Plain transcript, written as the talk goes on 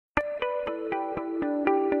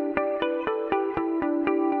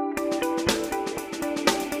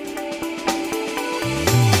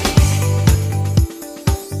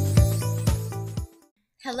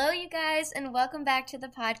guys, and welcome back to the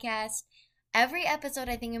podcast. Every episode,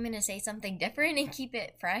 I think I'm going to say something different and keep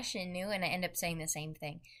it fresh and new, and I end up saying the same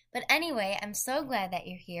thing. But anyway, I'm so glad that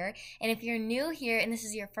you're here. And if you're new here and this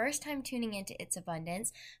is your first time tuning into It's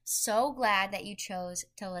Abundance, so glad that you chose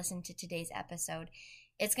to listen to today's episode.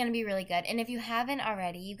 It's going to be really good. And if you haven't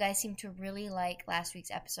already, you guys seem to really like last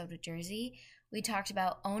week's episode with Jersey. We talked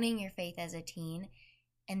about owning your faith as a teen.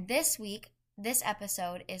 And this week, this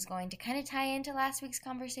episode is going to kind of tie into last week's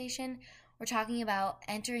conversation. We're talking about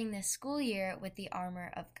entering this school year with the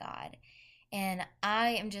armor of God. And I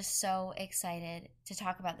am just so excited to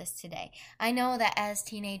talk about this today. I know that as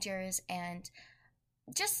teenagers and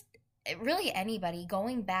just really anybody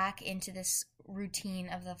going back into this routine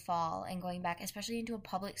of the fall and going back especially into a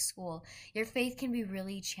public school, your faith can be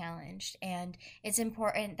really challenged, and it's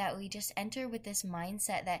important that we just enter with this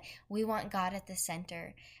mindset that we want God at the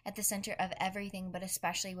center of everything, but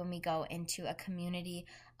especially when we go into a community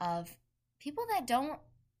of people that don't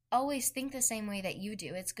always think the same way that you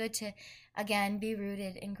do. It's good to again be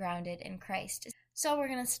rooted and grounded in Christ. So we're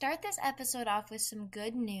going to start this episode off with some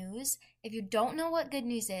good news. If you don't know what good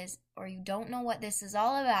news is, or you don't know what this is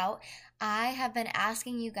all about, I have been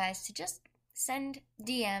asking you guys to just send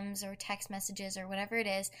DMs or text messages or whatever it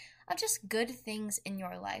is of just good things in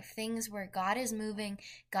your life, things where God is moving,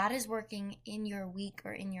 God is working in your week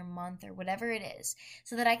or in your month or whatever it is,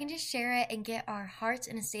 so that I can just share it and get our hearts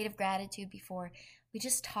in a state of gratitude before we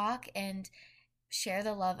just talk and share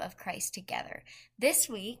the love of Christ together. This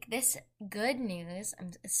week, this good news,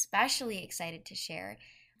 I'm especially excited to share.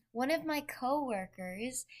 One of my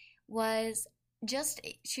coworkers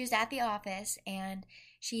she was at the office and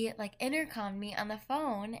she intercommed me on the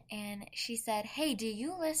phone and she said, "Hey, do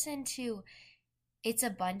you listen to It's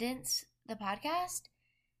Abundance, the podcast?"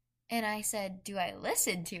 And I said, "Do I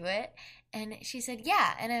listen to it?" And she said,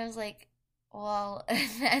 "Yeah." And I was like, "Well,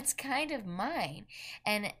 that's kind of mine."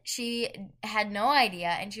 And she had no idea.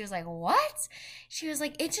 And she was like, "What?" She was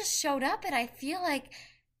like, "It just showed up and I feel like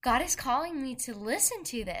God is calling me to listen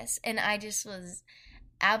to this." And I just was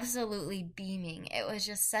absolutely beaming. It was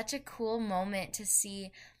just such a cool moment to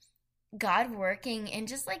see God working in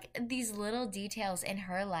just these little details in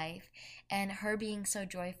her life and her being so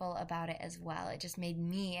joyful about it as well. It just made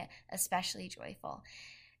me especially joyful.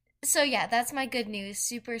 So yeah, that's my good news.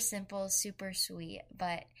 Super simple, super sweet,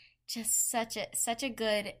 but just such a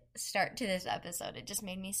good start to this episode. It just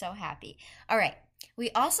made me so happy. All right.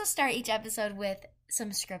 We also start each episode with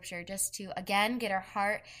some scripture just to again get our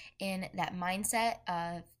heart in that mindset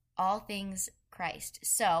of all things Christ.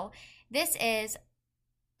 So, this is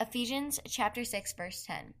Ephesians chapter 6 verse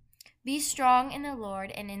 10. "Be strong in the Lord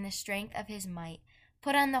and in the strength of his might.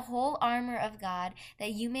 Put on the whole armor of God,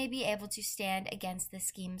 that you may be able to stand against the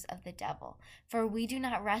schemes of the devil. For we do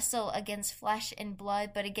not wrestle against flesh and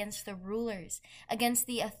blood, but against the rulers, against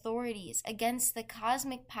the authorities, against the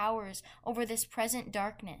cosmic powers over this present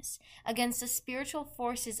darkness, against the spiritual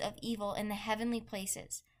forces of evil in the heavenly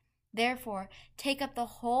places. Therefore, take up the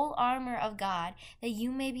whole armor of God, that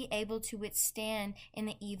you may be able to withstand in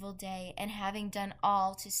the evil day, and having done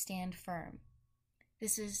all, to stand firm."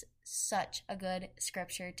 This is such a good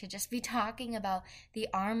scripture to just be talking about the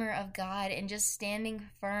armor of God and just standing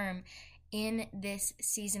firm in this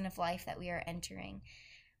season of life that we are entering.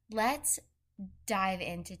 Let's dive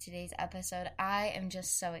into today's episode. I am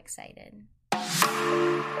just so excited.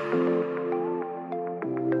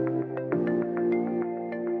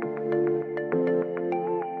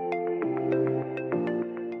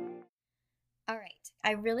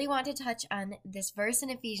 I really want to touch on this verse in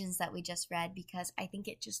Ephesians that we just read because I think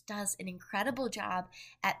it just does an incredible job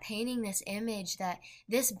at painting this image that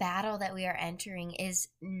this battle that we are entering is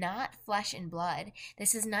not flesh and blood.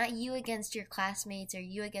 This is not you against your classmates or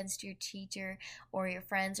you against your teacher or your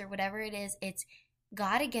friends or whatever it is. It's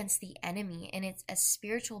God against the enemy, and it's a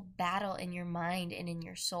spiritual battle in your mind and in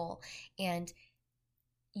your soul. And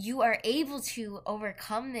you are able to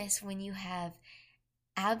overcome this when you have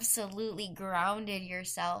absolutely grounded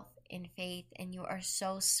yourself in faith and you are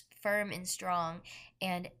so firm and strong.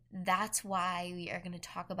 And that's why we are going to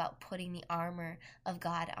talk about putting the armor of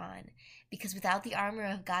God on, because without the armor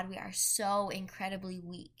of God we are so incredibly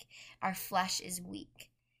weak. Our flesh is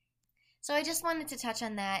weak. So I just wanted to touch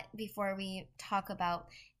on that before we talk about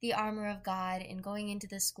the armor of God and going into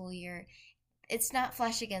the school year. It's not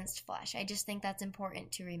flesh against flesh. I just think that's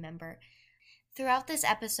important to remember. Throughout this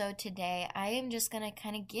episode today, I am just going to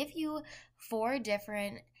kind of give you 4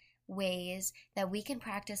 different ways that we can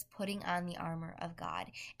practice putting on the armor of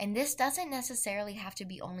God. And this doesn't necessarily have to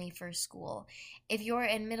be only for school. If you're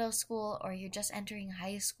in middle school or you're just entering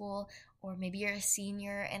high school or maybe you're a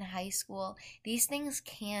senior in high school, these things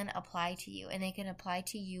can apply to you, and they can apply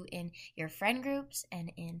to you in your friend groups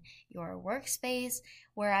and in your workspace.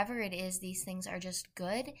 Wherever it is, these things are just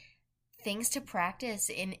good things to practice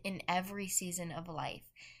in every season of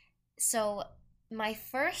life. So my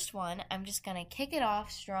first one, I'm just going to kick it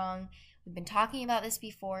off strong. We've been talking about this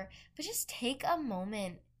before, but just take a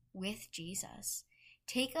moment with Jesus.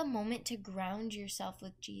 Take a moment to ground yourself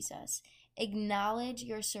with Jesus. Acknowledge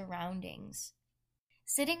your surroundings.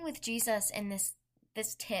 Sitting with Jesus, and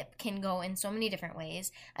this tip can go in so many different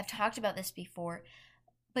ways. I've talked about this before,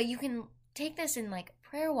 but you can take this in like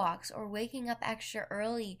prayer walks or waking up extra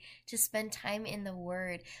early to spend time in the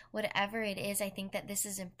Word. Whatever it is, I think that this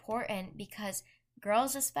is important because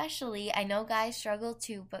girls especially, I know guys struggle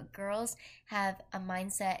too, but girls have a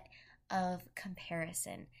mindset of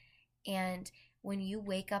comparison. And when you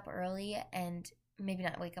wake up early, and maybe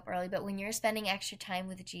not wake up early, but when you're spending extra time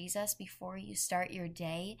with Jesus before you start your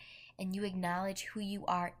day, and you acknowledge who you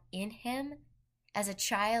are in Him as a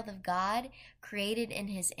child of God, created in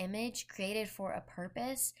His image, created for a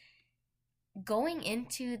purpose, going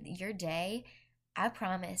into your day, I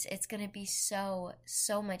promise it's going to be so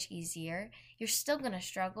much easier. You're still going to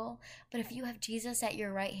struggle, but if you have Jesus at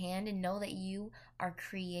your right hand and know that you are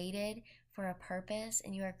created for a purpose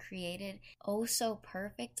and you are created oh so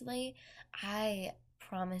perfectly, I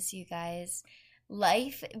promise you guys,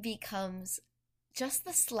 life becomes just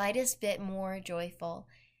the slightest bit more joyful,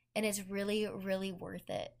 and it's really, really worth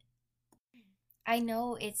it. I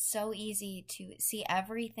know it's so easy to see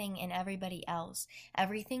everything in everybody else,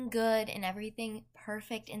 everything good and everything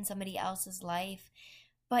perfect in somebody else's life.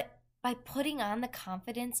 But by putting on the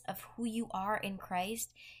confidence of who you are in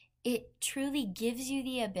Christ, it truly gives you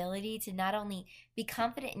the ability to not only be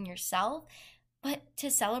confident in yourself, but to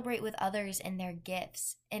celebrate with others and their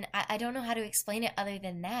gifts. And I don't know how to explain it other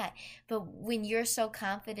than that. But when you're so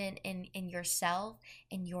confident in yourself,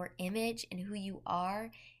 in your image, and who you are,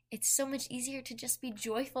 it's so much easier to just be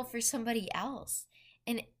joyful for somebody else.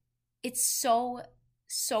 And it's so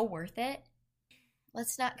worth it.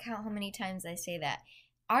 Let's not count how many times I say that.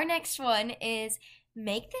 Our next one is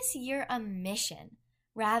make this year a mission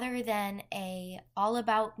rather than a all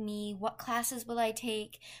about me. What classes will I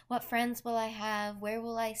take? What friends will I have? Where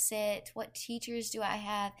will I sit? What teachers do I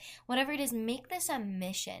have? Whatever it is, make this a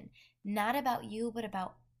mission, not about you, but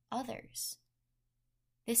about others.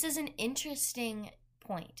 This is an interesting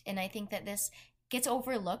point, and I think that this gets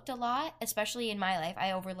overlooked a lot, especially in my life.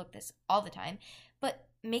 I overlook this all the time, but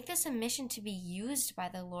make this a mission to be used by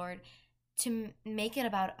the Lord to make it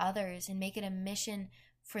about others and make it a mission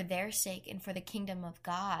for their sake and for the kingdom of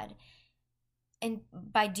God. And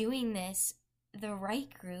by doing this, the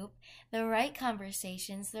right group, the right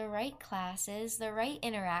conversations, the right classes, the right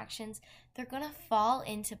interactions, they're going to fall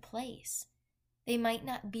into place. They might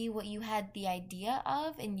not be what you had the idea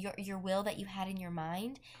of and your will that you had in your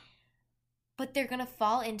mind, but they're going to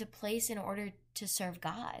fall into place in order to serve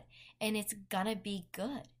God. And it's going to be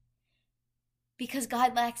good. Because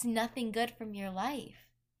God lacks nothing good from your life.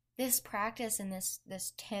 This practice and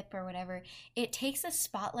this tip or whatever, it takes the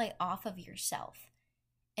spotlight off of yourself.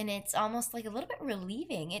 And it's almost like a little bit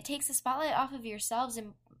relieving. It takes the spotlight off of yourself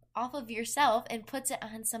and puts it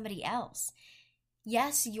on somebody else.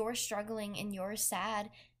 Yes, you're struggling and you're sad.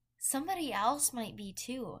 Somebody else might be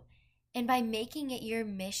too. And by making it your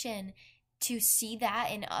mission to see that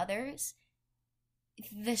in others,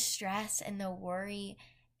 the stress and the worry,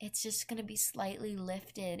 it's just going to be slightly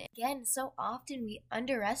lifted. Again, so often we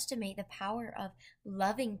underestimate the power of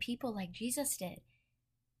loving people like Jesus did.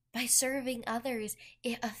 By serving others,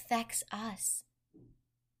 it affects us.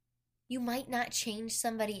 You might not change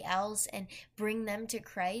somebody else and bring them to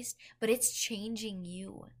Christ, but it's changing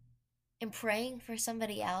you. And praying for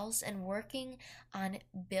somebody else and working on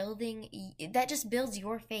building, that just builds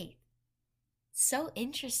your faith. So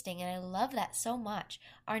interesting, and I love that so much.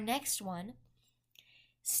 Our next one,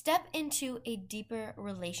 step into a deeper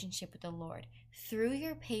relationship with the Lord through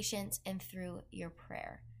your patience and through your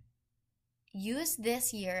prayer. Use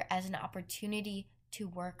this year as an opportunity to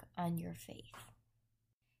work on your faith.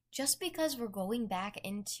 Just because we're going back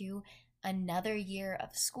into another year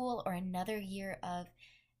of school or another year of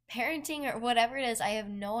parenting or whatever it is, I have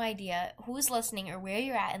no idea who's listening or where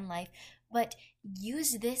you're at in life, but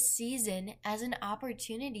use this season as an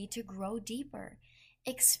opportunity to grow deeper.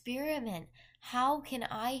 Experiment. How can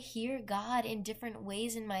I hear God in different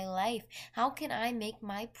ways in my life? How can I make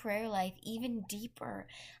my prayer life even deeper?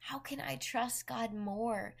 How can I trust God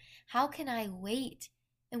more? How can I wait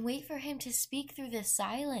and wait for Him to speak through the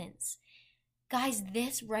silence? Guys,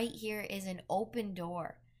 this right here is an open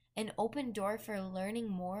door. an open door for learning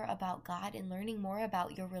more about God and learning more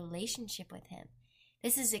about your relationship with Him.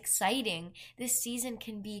 This is exciting. This season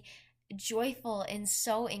can be joyful and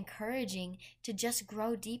so encouraging to just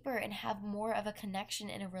grow deeper and have more of a connection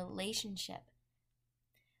in a relationship.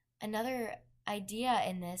 Another idea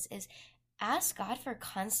in this is ask God for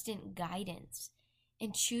constant guidance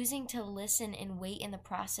and choosing to listen and wait in the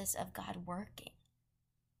process of God working.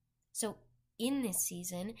 So in this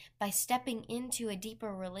season, by stepping into a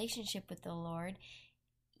deeper relationship with the Lord,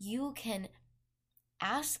 you can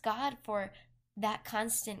ask God for that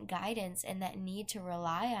constant guidance and that need to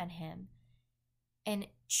rely on Him, and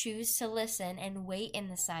choose to listen and wait in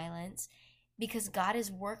the silence, because God is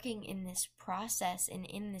working in this process and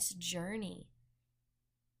in this journey.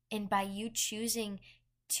 And by you choosing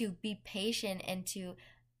to be patient and to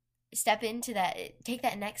step into that, take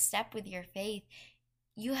that next step with your faith,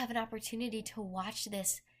 you have an opportunity to watch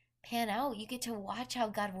this pan out. You get to watch how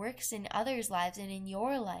God works in others' lives and in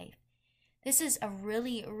your life. This is a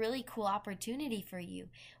really, really cool opportunity for you.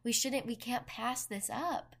 We can't pass this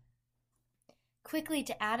up. Quickly,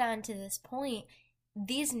 to add on to this point,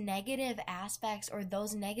 these negative aspects, or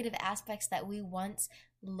those negative aspects that we once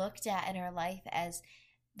looked at in our life as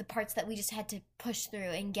the parts that we just had to push through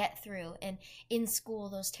and get through, and in school,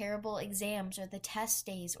 those terrible exams or the test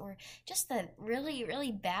days or just the really,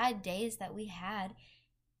 really bad days that we had,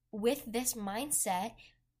 with this mindset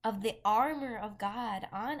of the armor of God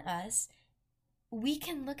on us, we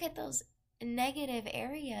can look at those negative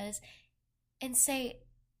areas and say,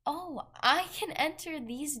 oh, I can enter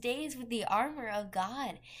these days with the armor of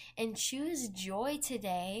God and choose joy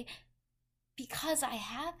today because I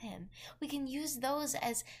have Him. We can use those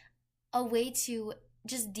as a way to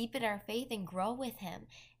just deepen our faith and grow with Him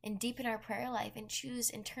and deepen our prayer life and choose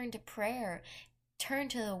and turn to prayer, turn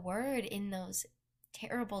to the Word in those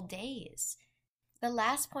terrible days. The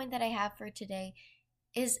last point that I have for today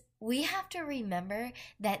is we have to remember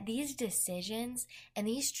that these decisions and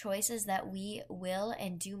these choices that we will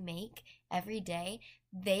and do make every day,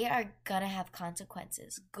 they are gonna have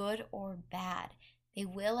consequences, good or bad. They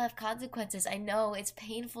will have consequences. I know it's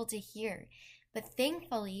painful to hear, but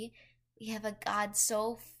thankfully, we have a God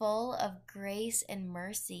so full of grace and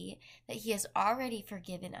mercy that He has already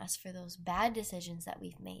forgiven us for those bad decisions that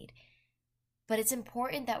we've made. But it's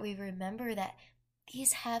important that we remember that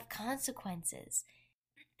these have consequences.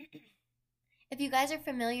 If you guys are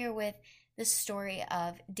familiar with the story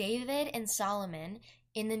of David and Solomon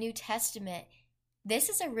in the New Testament, this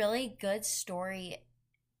is a really good story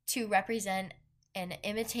to represent and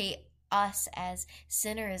imitate us as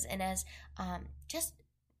sinners and as just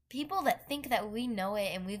people that think that we know it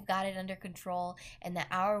and we've got it under control and that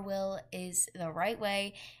our will is the right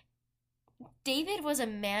way. David was a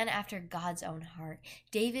man after God's own heart.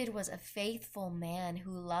 David was a faithful man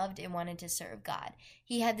who loved and wanted to serve God.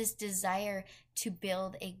 He had this desire to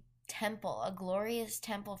build a temple, a glorious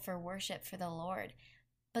temple for worship for the Lord.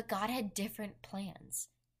 But God had different plans.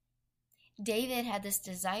 David had this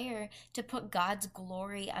desire to put God's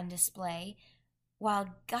glory on display,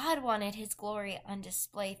 while God wanted His glory on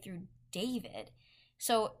display through David.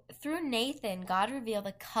 So through Nathan, God revealed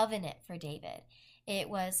a covenant for David. It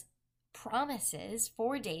was promises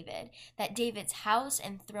for David that David's house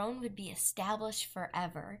and throne would be established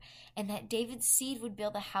forever, and that David's seed would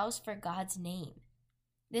build a house for God's name.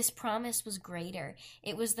 This promise was greater.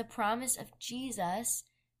 It was the promise of Jesus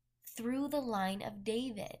through the line of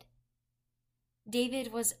David.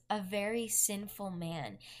 David was a very sinful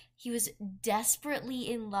man. He was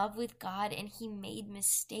desperately in love with God and he made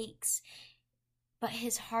mistakes. But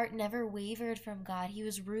his heart never wavered from God. He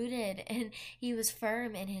was rooted and he was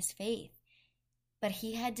firm in his faith. But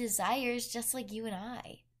he had desires just like you and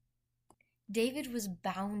I. David was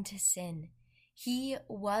bound to sin. He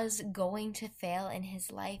was going to fail in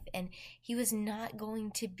his life and he was not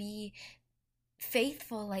going to be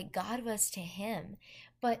faithful like God was to him.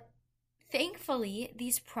 But thankfully,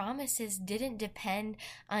 these promises didn't depend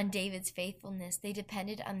on David's faithfulness. They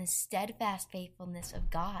depended on the steadfast faithfulness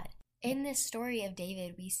of God. In this story of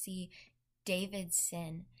David, we see David's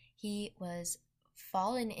sin. He was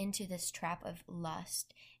fallen into this trap of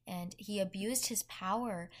lust, and he abused his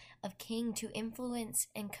power of king to influence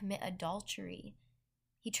and commit adultery.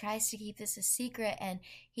 He tries to keep this a secret, and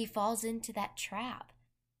he falls into that trap.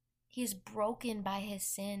 He is broken by his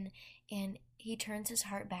sin, and he turns his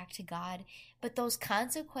heart back to God. But those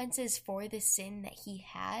consequences for the sin that he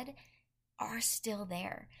had are still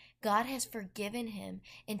there. God has forgiven him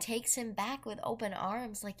and takes him back with open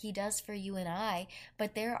arms like he does for you and I,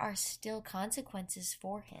 but there are still consequences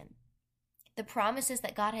for him. The promises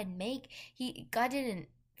that God had made, God didn't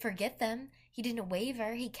forget them. He didn't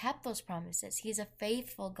waver. He kept those promises. He's a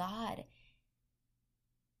faithful God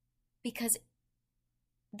because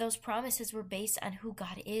those promises were based on who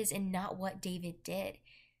God is and not what David did.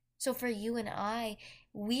 So for you and I,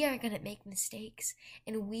 we are going to make mistakes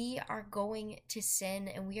and we are going to sin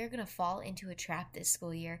and we are going to fall into a trap this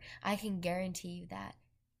school year. I can guarantee you that.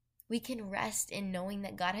 We can rest in knowing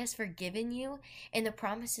that God has forgiven you and the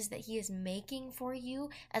promises that He is making for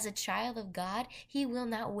you as a child of God, He will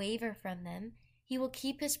not waver from them. He will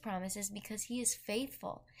keep His promises because He is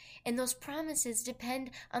faithful. And those promises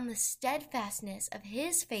depend on the steadfastness of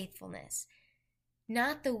His faithfulness,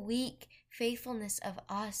 not the weak faithfulness of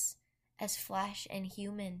us as flesh and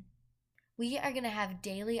human. We are going to have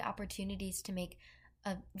daily opportunities to make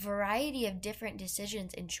a variety of different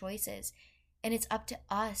decisions and choices. And it's up to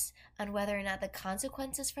us on whether or not the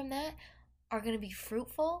consequences from that are going to be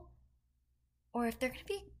fruitful or if they're going to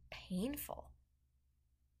be painful.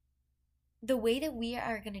 The way that we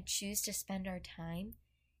are going to choose to spend our time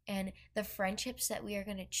and the friendships that we are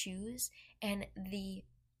going to choose and the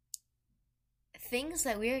things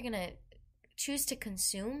that we are going to choose to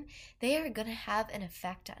consume, they are going to have an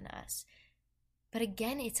effect on us. But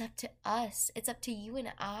again, it's up to us. It's up to you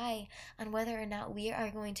and I on whether or not we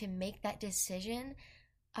are going to make that decision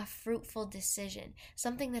a fruitful decision,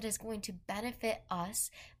 something that is going to benefit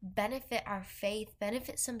us, benefit our faith,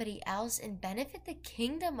 benefit somebody else, and benefit the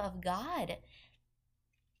kingdom of God.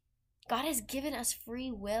 God has given us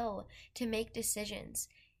free will to make decisions.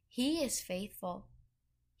 He is faithful.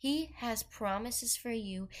 He has promises for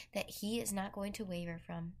you that He is not going to waver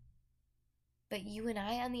from. But you and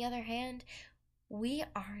I, on the other hand, we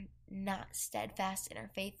are not steadfast in our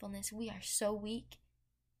faithfulness. We are so weak.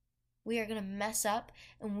 We are going to mess up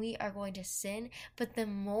and we are going to sin. But the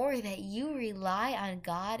more that you rely on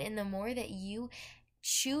God and the more that you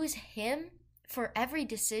choose Him for every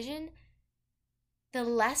decision, the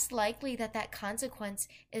less likely that that consequence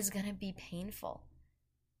is going to be painful.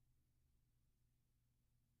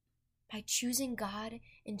 By choosing God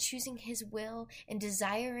and choosing His will and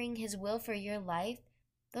desiring His will for your life,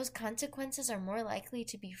 those consequences are more likely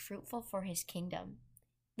to be fruitful for His kingdom.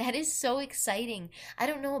 That is so exciting. I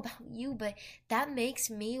don't know about you, but that makes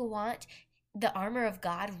me want the armor of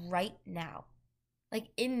God right now. Like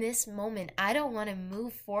in this moment, I don't want to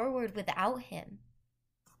move forward without Him.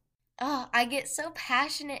 Oh, I get so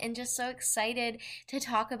passionate and just so excited to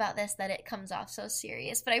talk about this that it comes off so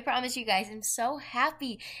serious. But I promise you guys, I'm so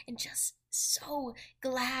happy and just so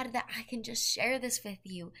glad that I can just share this with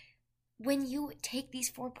you. When you take these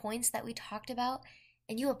 4 points that we talked about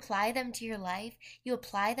and you apply them to your life, you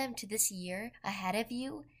apply them to this year ahead of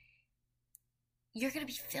you, you're going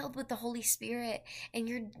to be filled with the Holy Spirit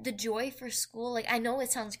and the joy for school. Like, I know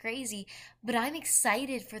it sounds crazy, but I'm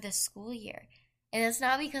excited for this school year. And it's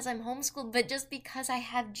not because I'm homeschooled, but just because I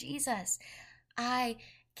have Jesus. I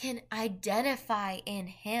can identify in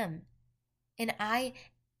Him and I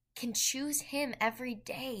can choose Him every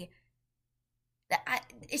day.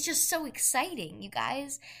 It's just so exciting, you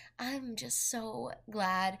guys. I'm just so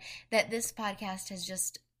glad that this podcast has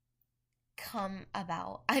just come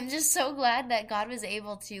about. I'm just so glad that God was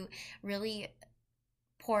able to really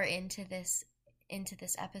pour into this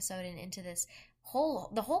episode and into the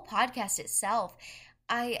whole podcast itself.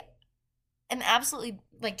 I am absolutely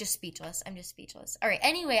just speechless. I'm just speechless. All right.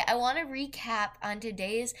 Anyway, I want to recap on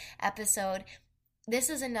today's episode. This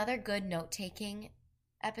is another good note-taking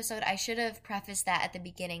episode. I should have prefaced that at the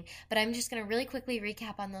beginning, but I'm just going to really quickly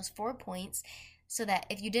recap on those 4 points so that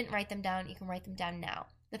if you didn't write them down, you can write them down now.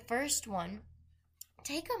 The first one,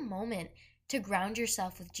 take a moment to ground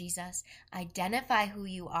yourself with Jesus. Identify who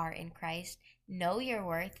you are in Christ. Know your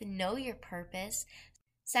worth. Know your purpose.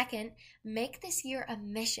 Second, make this year a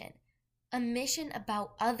mission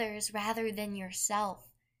about others rather than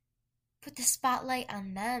yourself. Put the spotlight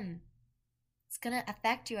on them. It's going to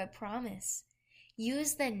affect you, I promise.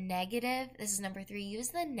 Use the negative, this is number 3, use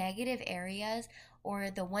the negative areas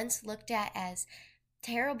or the once looked at as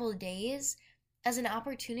terrible days as an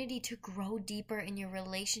opportunity to grow deeper in your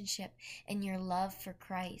relationship and your love for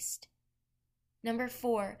Christ. Number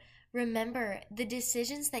 4, remember the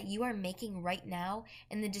decisions that you are making right now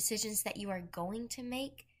and the decisions that you are going to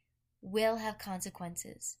make will have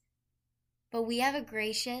consequences. But we have a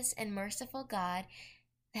gracious and merciful God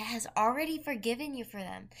that has already forgiven you for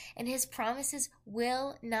them, and His promises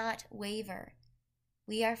will not waver.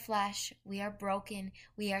 We are flesh, we are broken,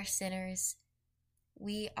 we are sinners,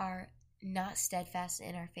 we are not steadfast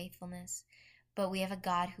in our faithfulness, but we have a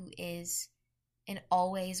God who is and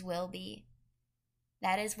always will be.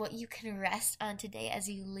 That is what you can rest on today as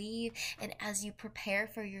you leave and as you prepare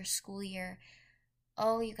for your school year.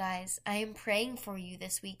 Oh, you guys, I am praying for you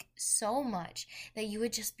this week so much that you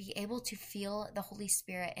would just be able to feel the Holy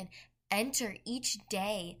Spirit and enter each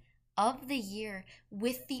day of the year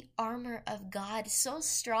with the armor of God so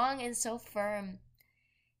strong and so firm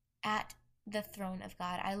at the throne of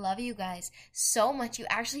God. I love you guys so much. You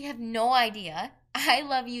actually have no idea. I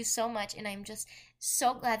love you so much, and I'm just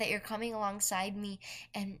so glad that you're coming alongside me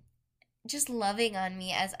and just loving on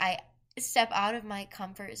me as I step out of my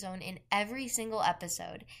comfort zone in every single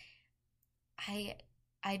episode. I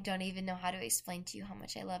I don't even know how to explain to you how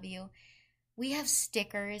much I love you. We have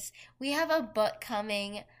stickers. We have a book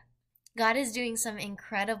coming. God is doing some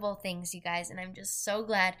incredible things, you guys, and I'm just so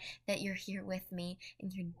glad that you're here with me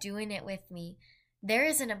and you're doing it with me. There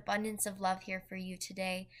is an abundance of love here for you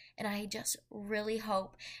today, and I just really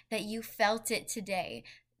hope that you felt it today,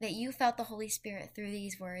 that you felt the Holy Spirit through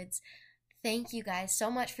these words. Thank you guys so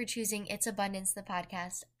much for choosing It's Abundance, the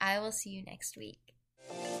podcast. I will see you next week.